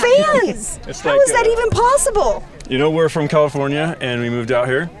cool fans! It's How like, is that even possible? You know, we're from California and we moved out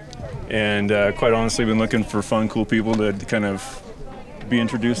here. And quite honestly, been looking for fun, cool people to kind of be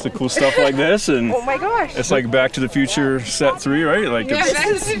introduced to cool stuff like this. And oh my gosh. it's like Back to the Future set 3, right? Like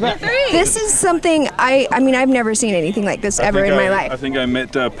This is something, I mean, I've never seen anything like this ever in my life. I think I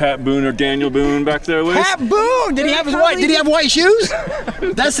met Pat Boone or Daniel Boone back there. Pat Boone! Did he have white shoes?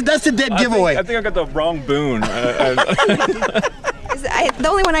 That's the dead giveaway. I think I got the wrong Boone. The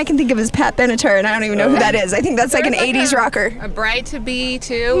only one I can think of is Pat Benatar, and I don't even know who that is. I think that's like an 80s rocker. A bride-to-be,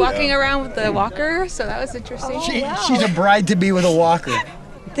 too, walking around with the walker, so that was interesting. She's a bride-to-be with a walker.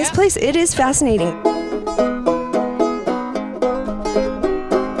 This place, it is fascinating.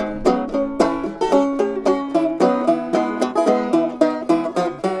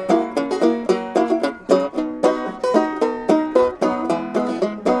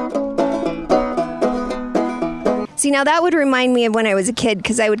 See, now that would remind me of when I was a kid,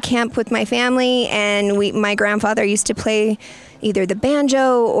 because I would camp with my family, and my grandfather used to play either the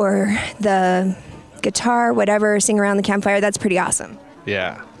banjo or the guitar, whatever, sing around the campfire. That's pretty awesome.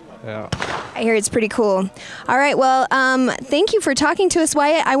 Yeah. I hear it's pretty cool. All right, well, thank you for talking to us,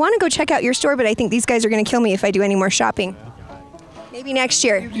 Wyatt. I want to go check out your store, but I think these guys are going to kill me if I do any more shopping. Maybe next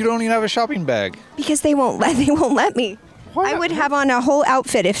year. You don't even have a shopping bag. Because they won't let me. I would have on a whole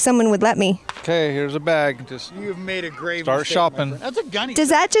outfit if someone would let me. Okay, here's a bag. Just You've made a grave start mistake, shopping. That's a gunny. Does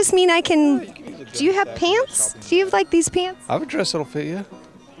that just mean I can... Do you have pants? Do you have, like, these pants? I have a dress that'll fit you.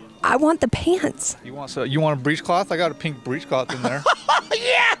 I want the pants. You want a breechcloth? I got a pink breechcloth in there.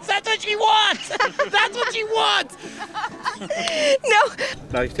 Yes, that's what she wants. That's what she wants. No.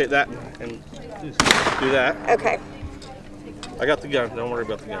 Now you take that and do that. Okay. I got the gun. Don't worry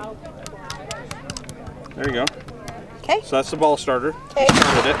about the gun. There you go. Okay. So that's the ball starter. Okay. You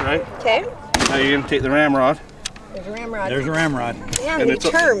started it, right? Okay. Now you're going to take the ramrod. There's a ramrod. There's a ramrod. Man, the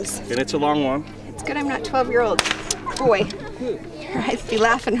terms. And it's a long one. It's good I'm not 12-year-old. Boy. I'd be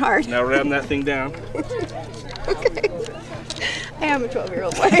laughing hard. Now ram that thing down. Okay. I am a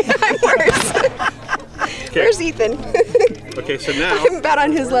 12-year-old boy. I'm worse. Okay. Where's Ethan? Okay, so now... I'm about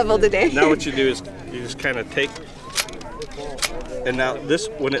on his level today. Now what you do is you just kind of take... And now this,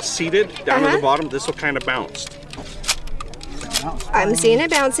 when it's seated down to the bottom, this will kind of bounce. I'm seeing it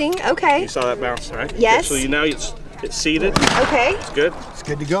bouncing. Okay. You saw that bounce, right? Yes. Okay, so now it's seated. Okay. It's good. It's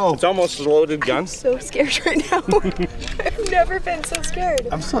good to go. It's almost a loaded gun. I'm so scared right now. I've never been so scared.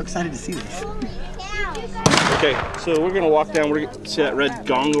 I'm so excited to see this. Okay, so we're gonna walk down. We're gonna see that red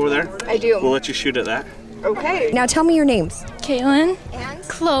gong over there? I do. We'll let you shoot at that. Okay. Now tell me your names. Caitlin. And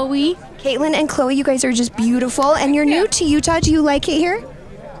Chloe. Caitlin and Chloe, you guys are just beautiful. And you're new to Utah. Do you like it here?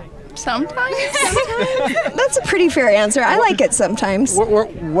 Sometimes. That's a pretty fair answer. I like it sometimes.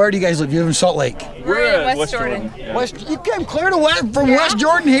 Where do you guys live? You live in Salt Lake. We're in West Jordan. You came clear to West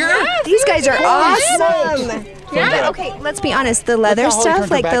Jordan here? Yeah, these guys are awesome. Yeah. Okay, let's be honest. The leather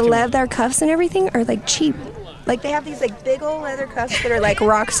stuff, like the leather cuffs and everything, are like cheap. Like they have these like big old leather cuffs that are like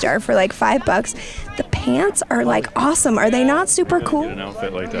Rockstar for like $5. The pants are like awesome. Are they not super cool? Get an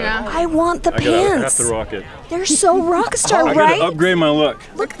outfit like that. Yeah. I want the I pants. have to rock it. They're so Rockstar, I right? gotta upgrade my look.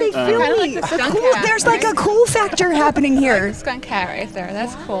 Look, they feel me. like the skunk Cool. hat, There's like a cool factor happening here. Skunk hat right there.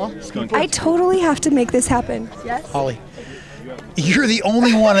 That's cool. I totally have to make this happen. Yes. Holly, you're the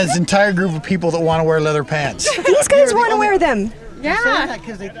only one in this entire group of people that want to wear leather pants. These guys want to wear them. Yeah.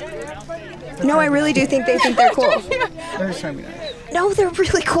 No, I really do think they think they're cool. No, they're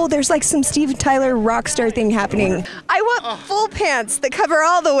really cool. There's like some Steve Tyler Rockstar thing happening. I want full pants that cover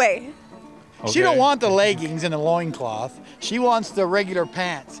all the way. Okay. She don't want the leggings and the loincloth. She wants the regular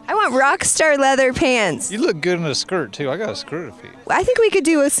pants. I want Rockstar leather pants. You look good in a skirt too. I got a skirt to feed. I think we could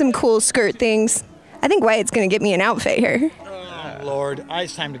do with some cool skirt things. I think Wyatt's gonna get me an outfit here. Oh, Lord,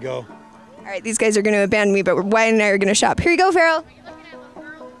 it's time to go. All right, these guys are gonna abandon me, but Wyatt and I are gonna shop. Here you go, Farrell.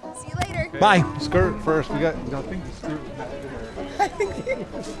 See you later. Okay. Bye. Skirt first. We got I think the skirt.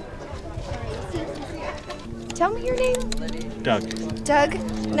 Tell me your name. Doug. Doug,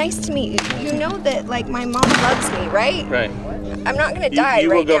 nice to meet you. You know that like my mom loves me, right? Right. I'm not gonna die You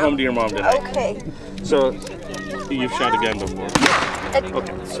right will go now. home to your mom tonight. Okay. So, you've shot a gun before?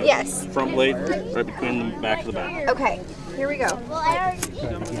 Okay. So Yes. front blade, right between the back of the back. Okay. Here we go.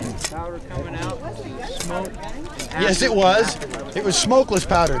 Powder coming out. Smoke. Yes, it was. It was smokeless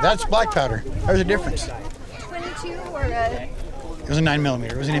powder. That's black powder. There's a difference. 22 or a It was a 9mm.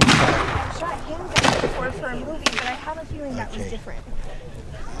 It was an MP5. shot handgun before for a movie, but I have a feeling that was different.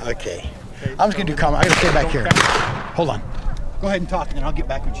 Okay. I'm just gonna do comment. I gotta stay back here. Hold on. Go ahead and talk, and then I'll get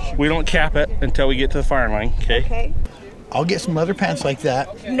back when you shoot. We don't cap it until we get to the firing line, okay? Okay. I'll get some leather pants like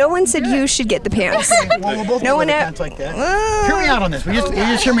that. No one said you should get the pants. Well, we'll both No get one leather at- pants like that. Hear me out on this. Will you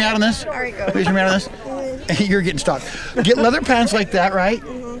just hear me out on this? All right, go. Will you hear me out on this? You're getting stopped. Get leather pants like that, right?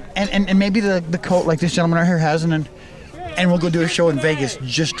 And maybe the coat like this gentleman right here has, and we'll go do a show in Vegas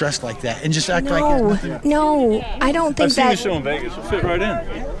just dressed like that and just act like it's nothing. No, I don't think I've seen that. the show in Vegas. It'll fit right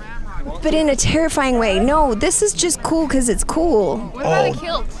in. But in a terrifying way. No, this is just cool because it's cool. What about a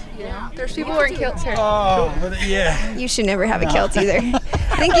kilt? You know, there's people wearing kilts here. Oh, but yeah. You should never have a kilt either.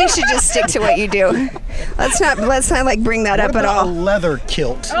 I think you should just stick to what you do. Let's not like bring that up at all. A leather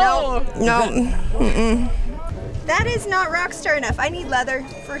kilt. No, no. Mm-mm. That is not Rockstar enough. I need leather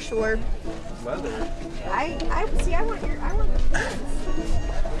for sure. Leather. I want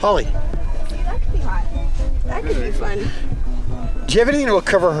this. Holly, See, that could be hot. That could be fun. do you have anything that will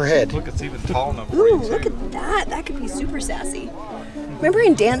cover her head? Look, it's even tall enough for Ooh, you look too. at that. That could be super sassy. Remember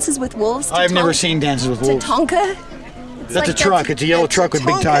in Dances with Wolves? I've never seen Dances with Wolves. Tatanka? That's a truck. It's a yellow truck with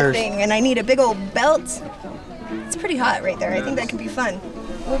big Tatanka tires. thing, and I need a big old belt. It's pretty hot right there. I think that could be fun.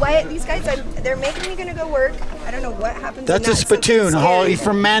 Well, Wyatt, these guys, they're making me gonna go work. I don't know what happens. That's in a that, something spittoon, scary. Holly.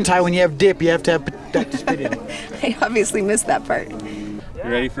 From Manti, when you have dip, you have to have that to spit in. I obviously missed that part. You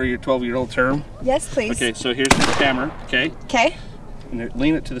ready for your 12-year-old term? Yes, please. Okay, so here's the camera, okay? Okay. And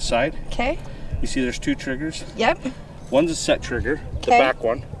lean it to the side. Okay. You see there's two triggers? Yep. One's a set trigger, the Okay. back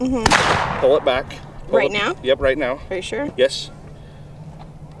one. Mm-hmm. Pull it back. Pull Right it- now? Yep, right now. Are you sure? Yes.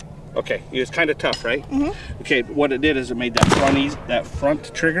 Okay, it was kind of tough, right? Mm-hmm. Okay, what it did is it made that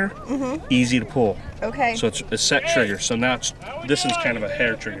front trigger Mm-hmm. easy to pull. Okay. So it's a set trigger. So now this is kind of a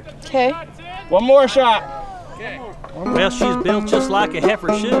hair trigger. Okay. One more shot. Well, she's built just like a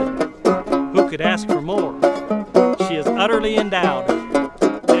heifer should. Who could ask for more? She is utterly endowed.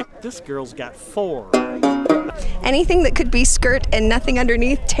 Heck, this girl's got 4. Anything that could be skirt and nothing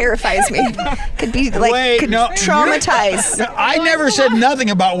underneath terrifies me. Could be like traumatize. No, I never said nothing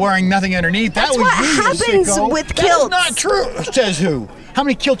about wearing nothing underneath. That's that was what you, happens sicko. with That's kilts. not true. Says who? How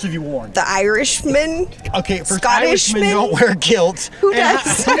many kilts have you worn? The Irishman. Okay, first Scottish Irishmen men? don't wear kilts. Who And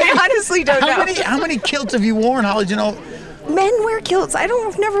does? I honestly don't know. How many kilts have you worn? How did you know? Men wear kilts. I've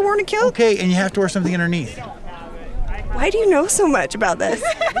never worn a kilt. Okay, and you have to wear something underneath. Why do you know so much about this?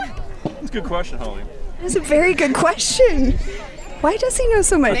 That's a good question, Holly. That's a very good question. Why does he know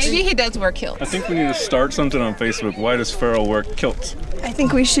so much? Maybe he does wear kilts. I think we need to start something on Facebook. Why does Farrell wear kilts? I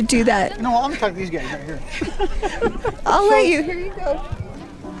think we should do that. No, I'm talking to these guys right here. I'll let you. Here you go.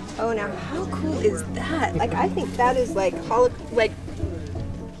 Oh, now how cool is that? Like, I think that is like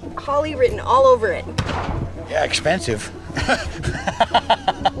Holly written all over it. Yeah, expensive.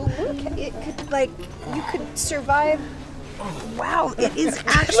 Well, look, it could, like, you could survive. Wow, it is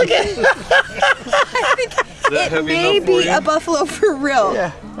actually. I think it may be a buffalo for real.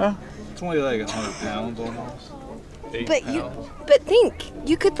 Yeah. It's only like 100 pounds almost. 8 pounds. But think,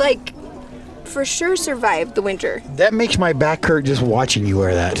 you could like, for sure survive the winter. That makes my back hurt just watching you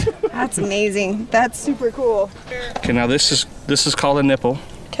wear that. That's amazing. That's super cool. Okay, now this is called a nipple,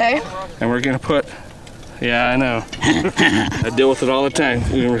 Okay. and we're gonna put. Yeah, I know. I deal with it all the time.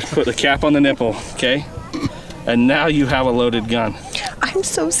 We're gonna put the cap on the nipple, okay? And now you have a loaded gun. I'm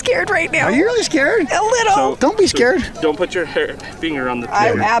so scared right now. Are you really scared? A little. So, Don't be scared. Don't put your finger on the tip.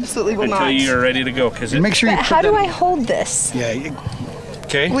 I absolutely will until not. you're ready to go, because Make sure you. But how do I hold this? Yeah.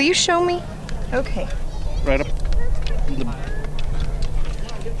 Okay. Will you show me? Okay. Right up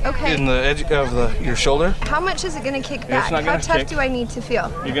Okay. in the edge of your shoulder. How much is it going to kick back? not How gonna tough kick. do I need to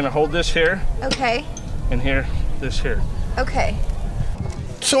feel? You're gonna hold this here Okay. and here, this here. Okay.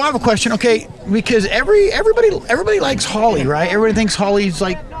 So I have a question, okay? Because everybody likes Holly, right? Everybody thinks Holly's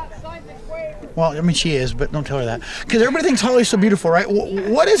like. Well, I mean she is, but don't tell her that. Because everybody thinks Holly's so beautiful, right?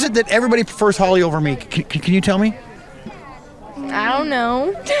 What is it that everybody prefers Holly over me? Can you tell me? I don't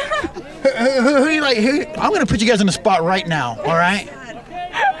know. Who do you like? I'm gonna put you guys on the spot right now. All right.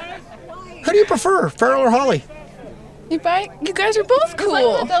 Who do you prefer, Farrell or Holly? You guys are both cool.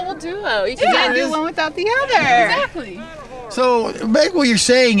 It's like a double duo. You can't do one without the other. Exactly. So, basically, what you're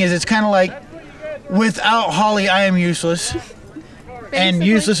saying is it's kind of like, without Holly, I am useless, and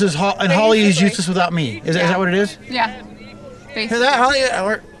useless is and Holly is useless without me. Is that what it is? Yeah. Hear that, Holly?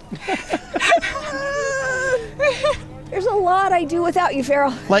 There's a lot I do without you,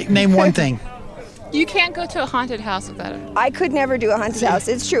 Farrell. Like, name one thing. You can't go to a haunted house without her. I could never do a haunted house.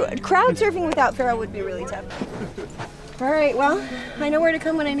 It's true. Crowd surfing without Farrell would be really tough. All right, well, I know where to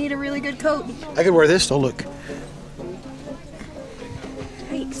come when I need a really good coat. I could wear this. Oh, look.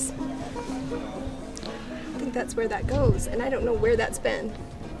 Yikes. I think that's where that goes, and I don't know where that's been.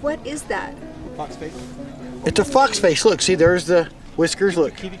 What is that? Fox face. It's a fox face. Look, see, there's the whiskers.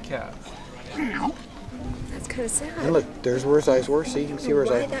 Look. Kitty cat. That's kind of sad. And look, there's where his eyes were. See, you can see where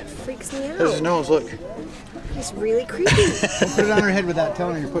his eyes. That freaks me out. There's his nose. Look. It's really creepy. Don't put it on her head without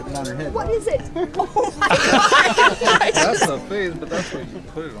telling her you're putting it on her head. What is it? Oh my God! That's the face, but that's what you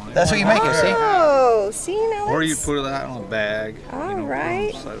put it on. That's what you make it, see? Oh, see now. Or you put that on a bag. All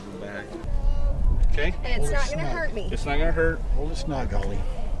right. On the side of a bag. Okay. And it's not going to hurt me. It's not gonna hurt. Hold the snug, Holly.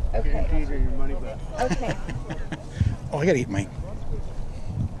 Okay. Your money back. Okay. Oh, I gotta eat mine.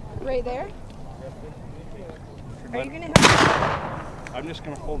 Right there? Are you going to help? I'm just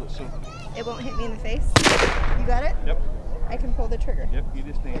gonna hold it so. It won't hit me in the face? You got it? Yep. I can pull the trigger. Yep. You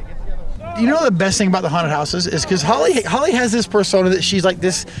just need. You know the best thing about the haunted houses is because Holly has this persona that she's like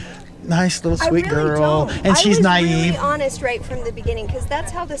this nice little sweet girl, and she's naive. I was really honest right from the beginning because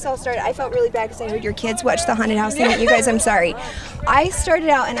that's how this all started. I felt really bad because I heard your kids watch the haunted house thing. You guys, I'm sorry. I started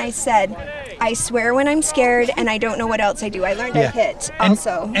out and I said, I swear when I'm scared and I don't know what else I do. I learned I hit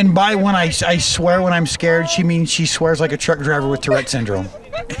also. And by when I swear when I'm scared, she means she swears like a truck driver with Tourette syndrome.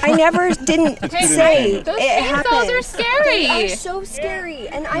 I never didn't say Those it happened. are scary. They are so scary.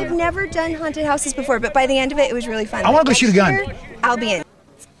 And I've never done haunted houses before, but by the end of it, it was really fun. I wanna go shoot a gun. Next year, I'll be in.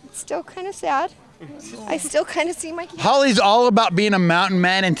 It's still kind of sad. I still kind of see my kids. Holly's all about being a mountain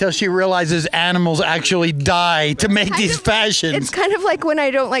man until she realizes animals actually die to make these fashions. It's kind of like when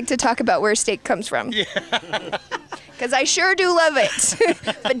I don't like to talk about where steak comes from. Yeah. Because I sure do love it.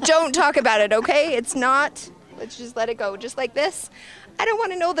 But don't talk about it, okay? It's not. Let's just let it go. Just like this. I don't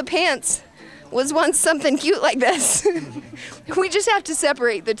want to know the pants was once something cute like this. We just have to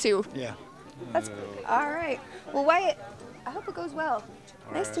separate the two. Yeah. That's all right. Well, Wyatt, I hope it goes well.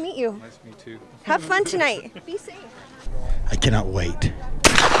 Nice to meet you. Nice to meet you. Have fun tonight. Be safe. I cannot wait.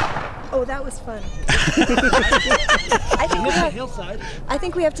 Oh, that was fun. I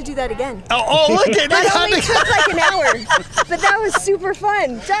think we have to do that again. Oh, look at that! Only took like an hour, but that was super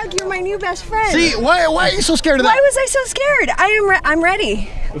fun. Doug, you're my new best friend. See, why are you so scared of that? Why was I so scared? I'm ready.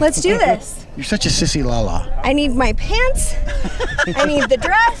 Let's do this. You're such a sissy lala. I need my pants. I need the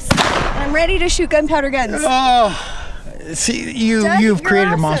dress. And I'm ready to shoot gunpowder guns. Oh. See, you've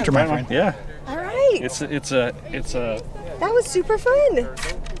created a monster, my friend. Yeah. All right. It's a. That was super fun.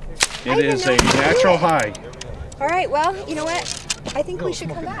 It is a natural high. All right. Well, you know what? I think we should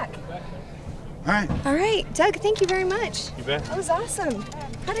come back. All right. All right, Doug. Thank you very much. You bet. That was awesome.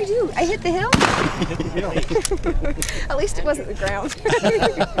 How'd I do? I hit the hill. At least it wasn't the ground.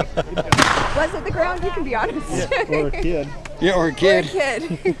 Was it the ground? You can be honest. Yeah, or a kid. Yeah, or a kid. Or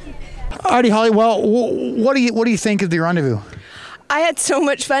a kid. Alrighty, Holly. Well, what do you think of the rendezvous? I had so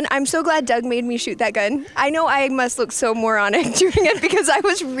much fun. I'm so glad Doug made me shoot that gun. I know I must look so moronic doing it because I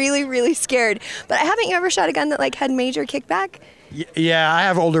was really, really scared. But haven't you ever shot a gun that like had major kickback? Yeah, I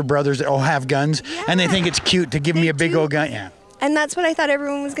have older brothers that all have guns, and they think it's cute to give me a big old gun. Yeah. And that's what I thought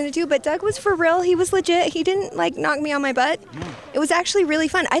everyone was going to do. But Doug was for real. He was legit. He didn't like knock me on my butt. It was actually really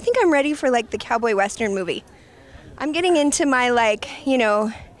fun. I think I'm ready for like the cowboy western movie. I'm getting into my like, you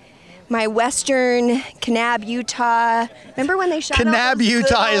know, my western, Kanab, Utah. Remember when they shot Kanab, all those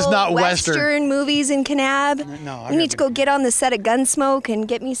Utah good is old not western movies in Kanab? No, we need to go get on the set of Gunsmoke and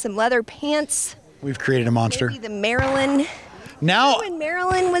get me some leather pants. We've created a monster. Maybe the Maryland. Now, remember when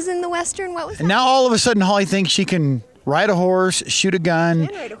Maryland was in the western, what was that? Now all of a sudden Holly thinks she can ride a horse, shoot a gun,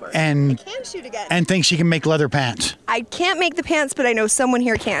 and shoot a gun. and thinks she can make leather pants. I can't make the pants, but I know someone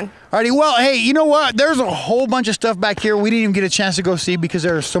here can. Alrighty, well, hey, you know what? There's a whole bunch of stuff back here we didn't even get a chance to go see because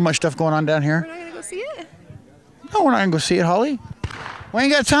there's so much stuff going on down here. We're not gonna go see it? No, we're not gonna go see it, Holly. We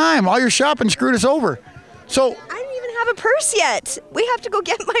ain't got time. All your shopping screwed us over. So I didn't even have a purse yet. We have to go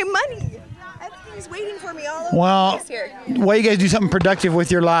get my money. Everything's waiting for me all over well, the place here. while you guys do something productive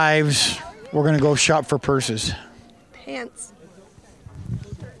with your lives, we're gonna go shop for purses. Pants.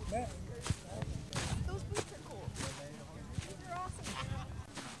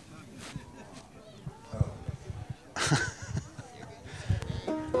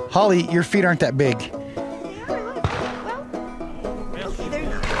 Holly, your feet aren't that big. Okay, they're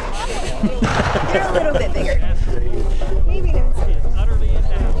not. They're a little bit bigger. Maybe not.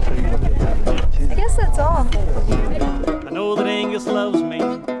 I guess that's all. I know that Angus loves me,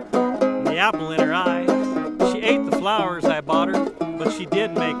 and the apple in her eye. She ate the flowers I bought her, but she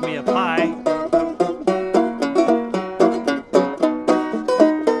did make me a pie.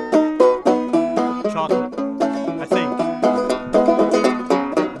 Chocolate, I think.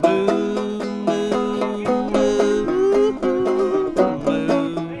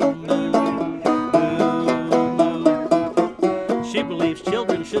 She believes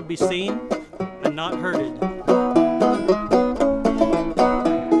children should be seen and not hurted.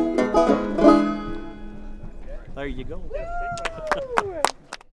 There you go.